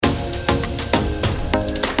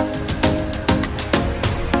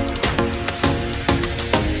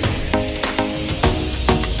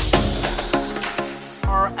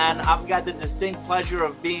I've got the distinct pleasure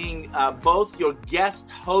of being both your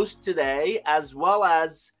guest host today, as well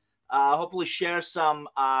as hopefully share some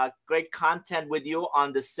great content with you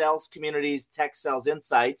on the sales community's Tech Sales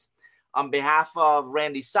Insights. On behalf of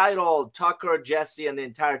Randy Seidel, Tucker, Jesse, and the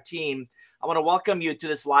entire team, I want to welcome you to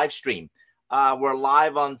this live stream. We're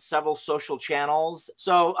live on several social channels.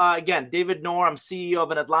 So again, David Nour, I'm CEO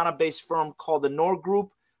of an Atlanta-based firm called the Nour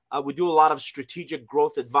Group. We do a lot of strategic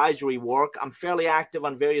growth advisory work. I'm fairly active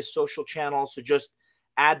on various social channels, so just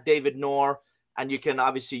add David Nour, and you can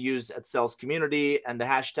obviously use at Sales Community and the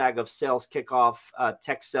hashtag of Sales Kickoff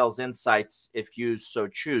Tech Sales Insights if you so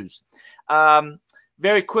choose.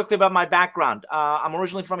 Very quickly about my background. I'm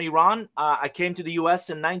originally from Iran. I came to the U.S.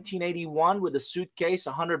 in 1981 with a suitcase,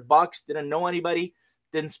 $100, didn't know anybody,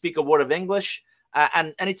 didn't speak a word of English.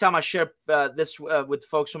 And anytime I share this with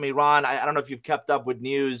folks from Iran, I don't know if you've kept up with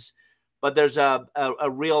news, but there's a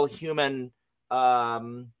real human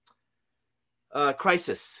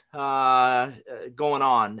crisis going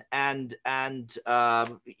on. And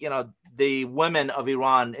you know, the women of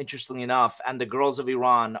Iran, interestingly enough, and the girls of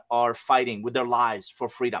Iran are fighting with their lives for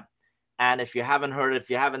freedom. And if you haven't heard it, if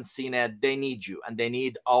you haven't seen it, they need you, and they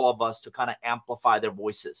need all of us to kind of amplify their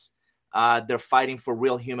voices. They're fighting for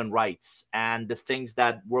real human rights, and the things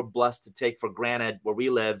that we're blessed to take for granted where we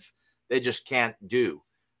live, they just can't do.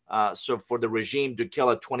 So for the regime to kill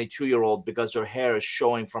a 22-year-old because her hair is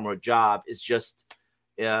showing from her job is just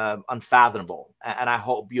unfathomable. And I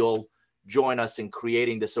hope you'll join us in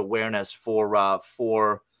creating this awareness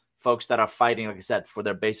for folks that are fighting, like I said, for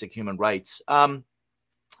their basic human rights.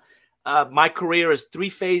 My career is three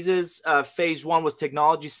phases. Phase one was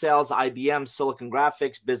technology sales, IBM, Silicon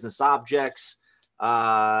Graphics, business objects.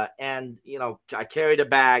 And, you know, I carried a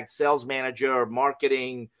bag, sales manager,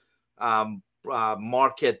 marketing,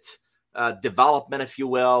 market development, if you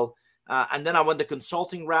will. And then I went the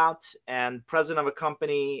consulting route and president of a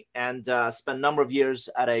company, and spent a number of years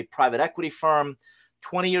at a private equity firm.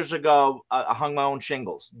 20 years ago, I hung my own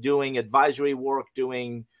shingles, doing advisory work,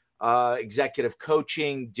 doing executive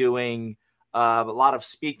coaching, doing a lot of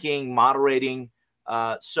speaking, moderating.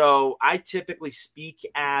 So I typically speak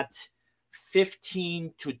at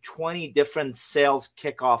 15 to 20 different sales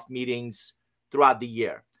kickoff meetings throughout the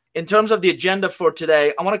year. In terms of the agenda for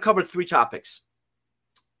today, I want to cover three topics.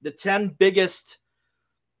 The 10 biggest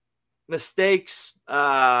mistakes,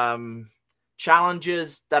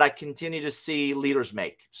 challenges that I continue to see leaders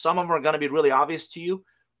make. Some of them are going to be really obvious to you.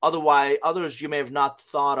 Otherwise, others you may have not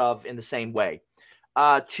thought of in the same way.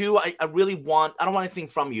 Two, I don't want anything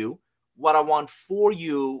from you. What I want for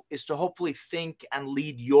you is to hopefully think and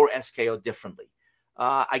lead your SKO differently.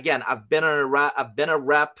 Again, I've been a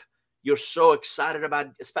rep. You're so excited about,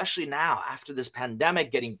 especially now after this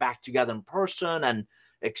pandemic, getting back together in person and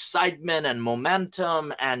excitement and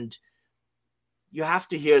momentum. And you have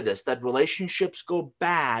to hear this, that relationships go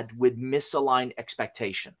bad with misaligned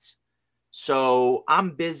expectations. So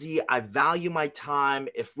I'm busy. I value my time.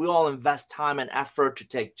 If we all invest time and effort to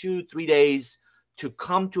take 2-3 days to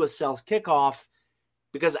come to a sales kickoff,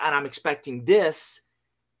 and I'm expecting this,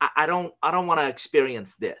 I don't want to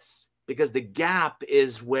experience this, because the gap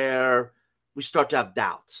is where we start to have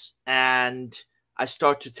doubts, and I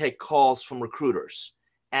start to take calls from recruiters,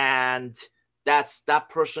 and that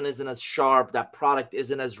person isn't as sharp. That product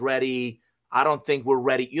isn't as ready. I don't think we're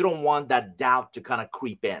ready. You don't want that doubt to kind of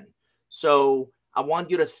creep in. So I want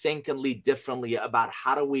you to think and lead differently about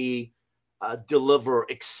how do we deliver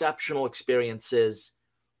exceptional experiences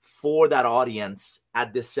for that audience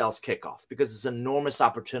at this sales kickoff, because it's an enormous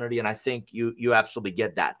opportunity, and I think you absolutely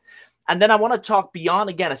get that. And then I want to talk beyond,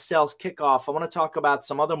 again, a sales kickoff. I want to talk about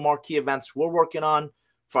some other marquee events we're working on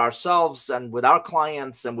for ourselves and with our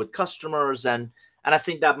clients and with customers, and I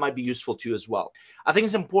think that might be useful to you as well. I think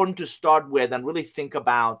it's important to start with and really think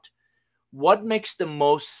about what makes the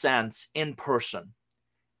most sense in person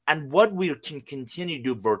and what we can continue to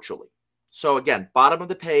do virtually. So again, bottom of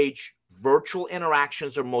the page, virtual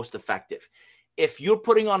interactions are most effective. If you're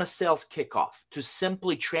putting on a sales kickoff to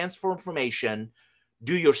simply transfer information,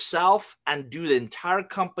 do yourself and do the entire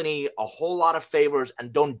company a whole lot of favors,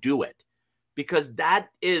 and don't do it, because that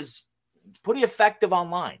is pretty effective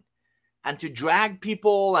online. And to drag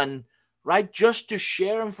people and just to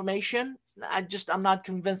share information, I'm not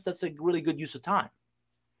convinced that's a really good use of time.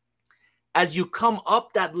 As you come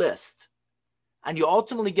up that list and you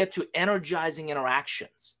ultimately get to energizing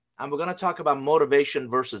interactions, and we're going to talk about motivation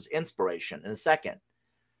versus inspiration in a second,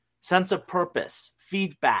 sense of purpose,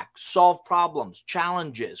 feedback, solve problems,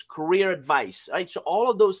 challenges, career advice, right? So all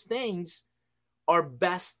of those things are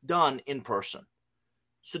best done in person.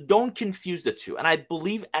 So don't confuse the two. And I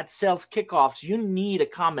believe at sales kickoffs, you need a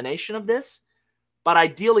combination of this, but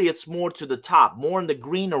ideally it's more to the top, more in the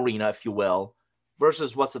green arena, if you will,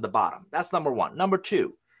 versus what's at the bottom. That's number one. Number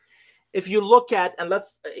two, if you look at, and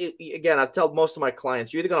again, I tell most of my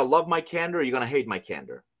clients, you're either going to love my candor or you're going to hate my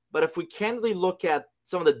candor. But if we candidly look at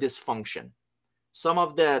some of the dysfunction, some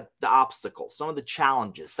of the obstacles, some of the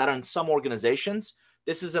challenges that are in some organizations,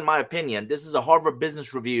 this is, in my opinion, this is a Harvard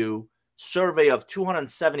Business Review survey of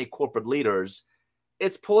 270 corporate leaders.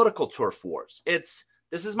 It's political turf wars. This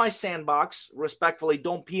is my sandbox. Respectfully,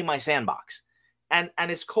 don't pee in my sandbox. And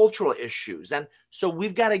it's cultural issues. And so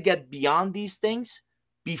we've got to get beyond these things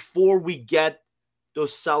before we get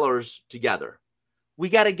those sellers together. We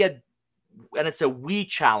got to get, and it's a we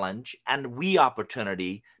challenge and we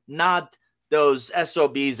opportunity, not those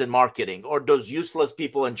SOBs in marketing or those useless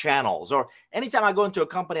people in channels. Or anytime I go into a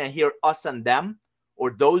company, I hear us and them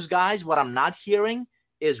or those guys. What I'm not hearing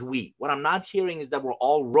is we. What I'm not hearing is that we're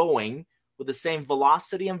all rowing with the same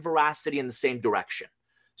velocity and veracity in the same direction.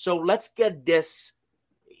 So let's get this,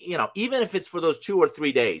 even if it's for those 2 or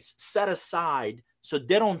 3 days, set aside so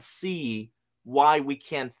they don't see why we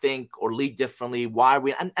can't think or lead differently,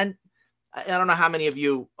 and I don't know how many of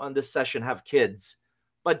you on this session have kids,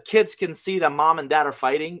 but kids can see that mom and dad are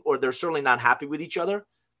fighting or they're certainly not happy with each other.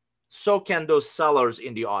 So can those sellers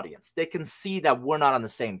in the audience. They can see that we're not on the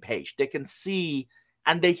same page. They can see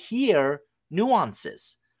and they hear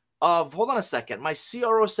nuances of, hold on a second, my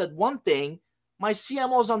CRO said one thing, my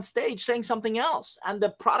CMO's on stage saying something else, and the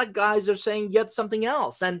product guys are saying yet something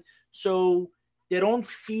else. And so they don't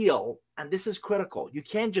feel, and this is critical, you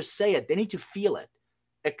can't just say it, they need to feel it,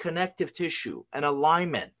 a connective tissue, an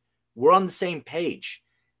alignment. We're on the same page.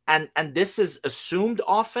 And this is assumed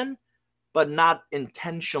often, but not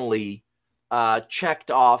intentionally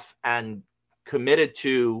checked off and committed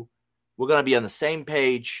to. We're going to be on the same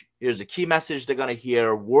page. Here's a key message they're going to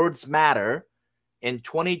hear. Words matter. In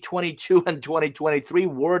 2022 and 2023,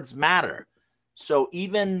 words matter. So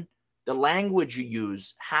even the language you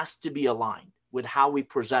use has to be aligned with how we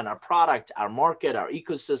present our product, our market, our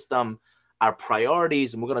ecosystem, our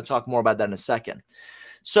priorities. And we're going to talk more about that in a second.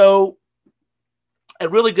 So a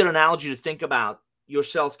really good analogy to think about your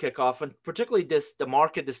sales kickoff, and particularly the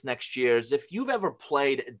market this next year, is if you've ever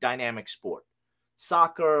played a dynamic sport,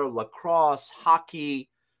 soccer, lacrosse, hockey,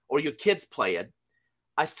 or your kids play it,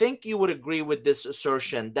 I think you would agree with this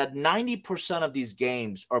assertion that 90% of these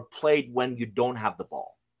games are played when you don't have the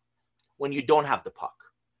ball, when you don't have the puck.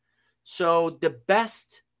 So the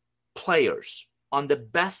best players on the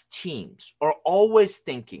best teams are always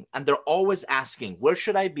thinking, and they're always asking, where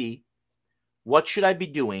should I be? What should I be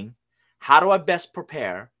doing? How do I best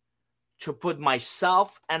prepare to put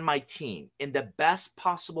myself and my team in the best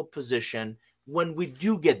possible position when we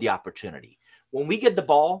do get the opportunity? When we get the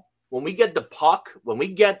ball, when we get the puck, when we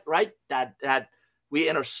get that we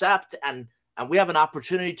intercept and we have an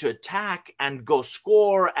opportunity to attack and go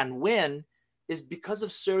score and win, is because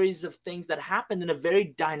of series of things that happen in a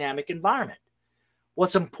very dynamic environment.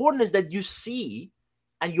 What's important is that you see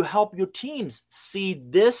and you help your teams see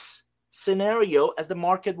this scenario as the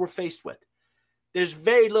market we're faced with. There's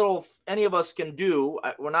very little any of us can do.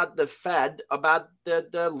 We're not the Fed about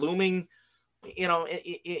the looming,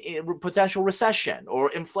 potential recession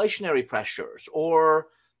or inflationary pressures or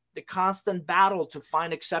the constant battle to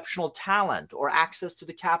find exceptional talent or access to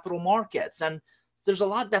the capital markets. And there's a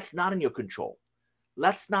lot that's not in your control.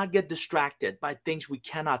 Let's not get distracted by things we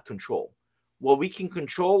cannot control. What we can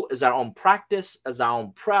control is our own practice, is our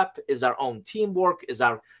own prep, is our own teamwork, is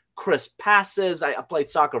our crisp passes. I played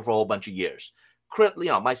soccer for a whole bunch of years.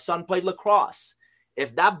 My son played lacrosse.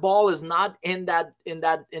 If that ball is not in that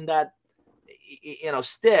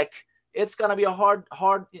stick, it's going to be a hard,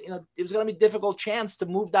 it's going to be a difficult chance to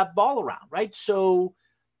move that ball around, right? So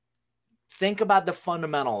think about the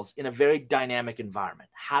fundamentals in a very dynamic environment.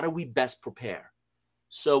 How do we best prepare?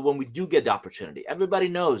 So when we do get the opportunity, everybody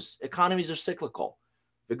knows economies are cyclical.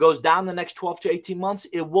 If it goes down the next 12 to 18 months,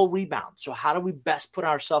 it will rebound. So how do we best put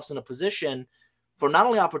ourselves in a position for not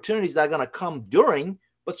only opportunities that are going to come during,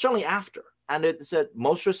 but certainly after? And it's that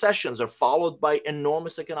most recessions are followed by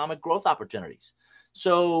enormous economic growth opportunities.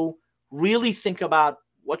 So really think about,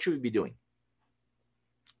 what should we be doing?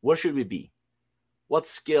 Where should we be? What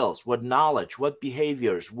skills, what knowledge, what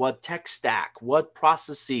behaviors, what tech stack, what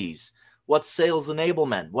processes, what sales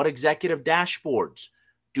enablement, what executive dashboards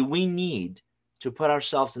do we need to put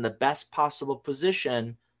ourselves in the best possible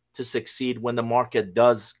position to succeed when the market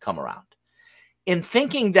does come around? In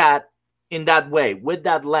thinking that in that way, with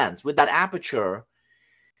that lens, with that aperture,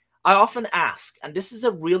 I often ask, and this is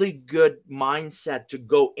a really good mindset to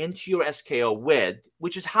go into your SKO with,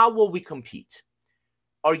 which is how will we compete?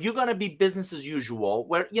 Are you going to be business as usual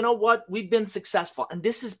where, you know what, we've been successful? And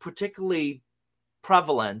this is particularly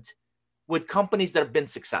prevalent with companies that have been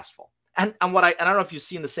successful. And I don't know if you've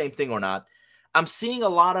seen the same thing or not. I'm seeing a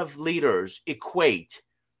lot of leaders equate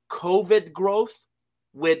COVID growth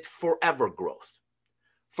with forever growth.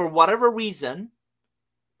 For whatever reason,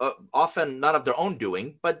 often not of their own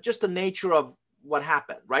doing, but just the nature of what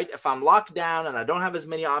happened, right? If I'm locked down and I don't have as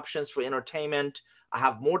many options for entertainment, I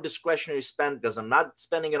have more discretionary spend because I'm not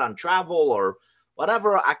spending it on travel or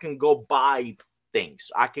whatever, I can go buy things.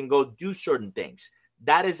 I can go do certain things.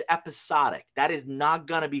 That is episodic. That is not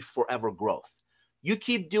going to be forever growth. You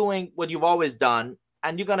keep doing what you've always done,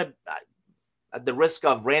 and you're going to, at the risk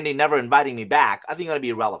of Randy never inviting me back, I think you're going to be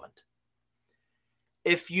irrelevant.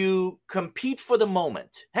 If you compete for the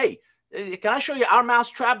moment, hey, can I show you our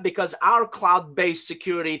mousetrap? Because our cloud-based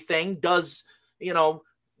security thing does, a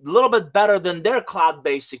little bit better than their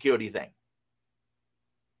cloud-based security thing.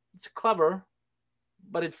 It's clever,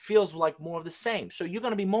 but it feels like more of the same. So you're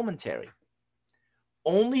going to be momentary.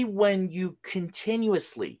 Only when you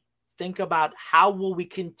continuously think about how will we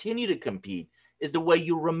continue to compete is the way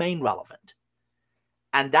you remain relevant.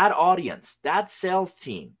 And that audience, that sales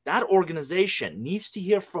team, that organization needs to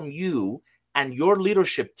hear from you and your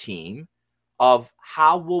leadership team of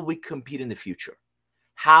how will we compete in the future?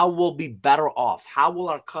 How will be better off? How will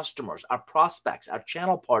our customers, our prospects, our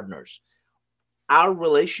channel partners, our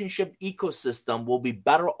relationship ecosystem will be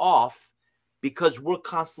better off because we're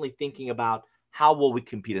constantly thinking about how will we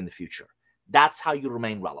compete in the future? That's how you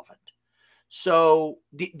remain relevant. So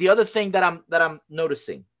the other thing that I'm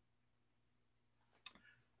noticing,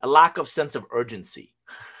 a lack of sense of urgency.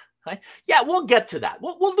 Right? Yeah, we'll get to that.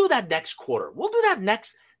 We'll do that next quarter. We'll do that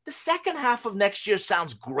next. The second half of next year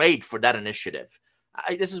sounds great for that initiative.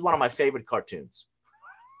 This is one of my favorite cartoons.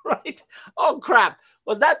 Right? Oh crap!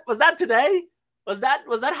 Was that today? Was that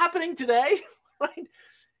happening today? Right?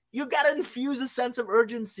 You got to infuse a sense of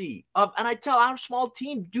urgency. And I tell our small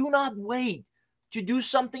team, do not wait to do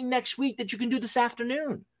something next week that you can do this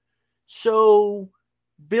afternoon. So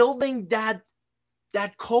building that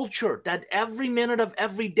culture that every minute of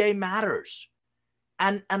every day matters,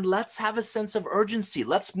 and let's have a sense of urgency.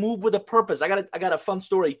 Let's move with a purpose. I got a fun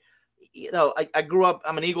story. I grew up,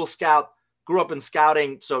 I'm an Eagle Scout, grew up in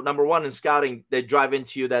scouting. So number one, in scouting, they drive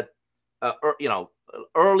into you that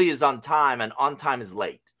early is on time and on time is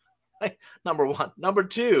late. Right? Number one. Number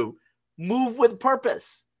two, move with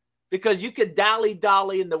purpose, because you could dally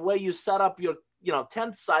in the way you set up your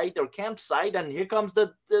tent site or campsite, and here comes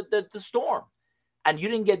the storm. And you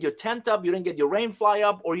didn't get your tent up, you didn't get your rain fly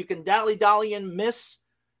up, or you can dally and miss,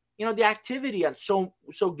 the activity. And so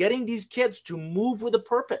getting these kids to move with a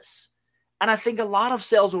purpose. And I think a lot of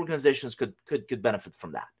sales organizations could benefit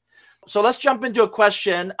from that. So let's jump into a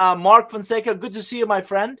question. Mark Fonseca, good to see you, my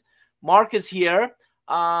friend. Mark is here.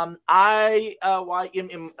 What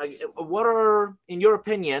are, in your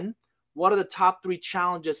opinion, what are the top 3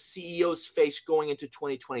 challenges CEOs face going into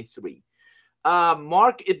 2023?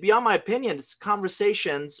 Mark, beyond my opinion, it's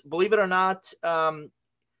conversations. Believe it or not,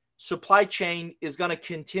 supply chain is going to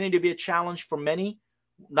continue to be a challenge for many,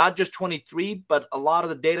 not just 23, but a lot of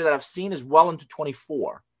the data that I've seen is well into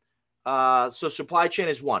 24. So supply chain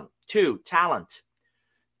is 1. 2, talent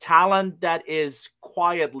that is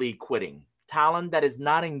quietly quitting, talent that is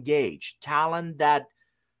not engaged, talent that,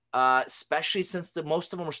 especially since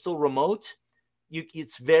most of them are still remote,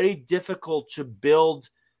 it's very difficult to build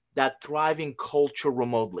that thriving culture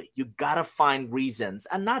remotely. You got to find reasons,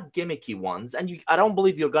 and not gimmicky ones. And I don't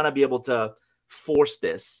believe you're going to be able to force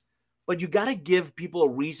this, but you got to give people a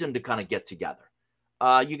reason to kind of get together.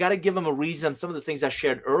 You got to give them a reason. Some of the things I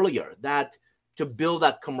shared earlier, that to build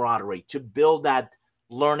that camaraderie, to build that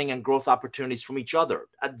learning and growth opportunities from each other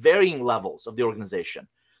at varying levels of the organization.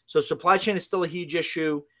 So supply chain is still a huge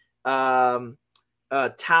issue. Talent,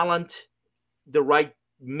 the right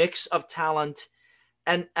mix of talent.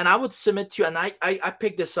 And I would submit to you, and I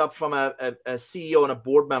picked this up from a CEO and a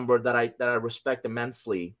board member that I respect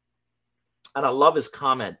immensely, and I love his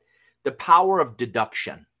comment, the power of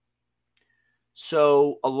deduction.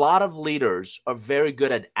 So a lot of leaders are very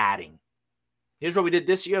good at adding. Here's what we did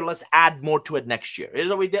this year. Let's add more to it next year. Here's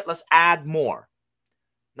what we did. Let's add more.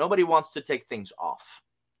 Nobody wants to take things off.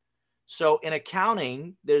 So in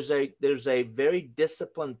accounting, there's a very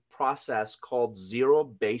disciplined process called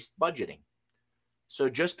zero-based budgeting. So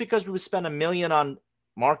just because we spent $1 million on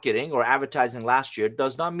marketing or advertising last year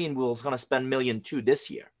does not mean we're going to spend $1.2 million this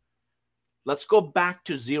year. Let's go back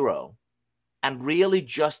to zero and really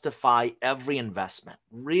justify every investment.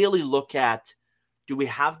 Really look at, do we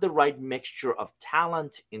have the right mixture of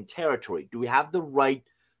talent in territory? Do we have the right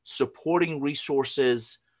supporting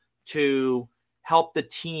resources to help the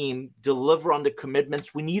team deliver on the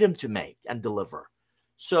commitments we need them to make and deliver?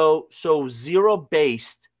 So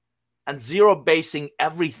zero-based and zero-basing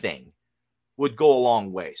everything would go a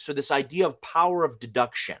long way. So this idea of power of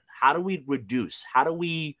deduction, how do we reduce? How do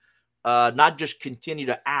we not just continue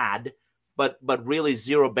to add, but really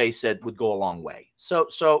zero-base it would go a long way. So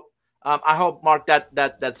I hope, Mark,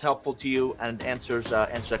 that's helpful to you and answers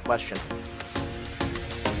that question.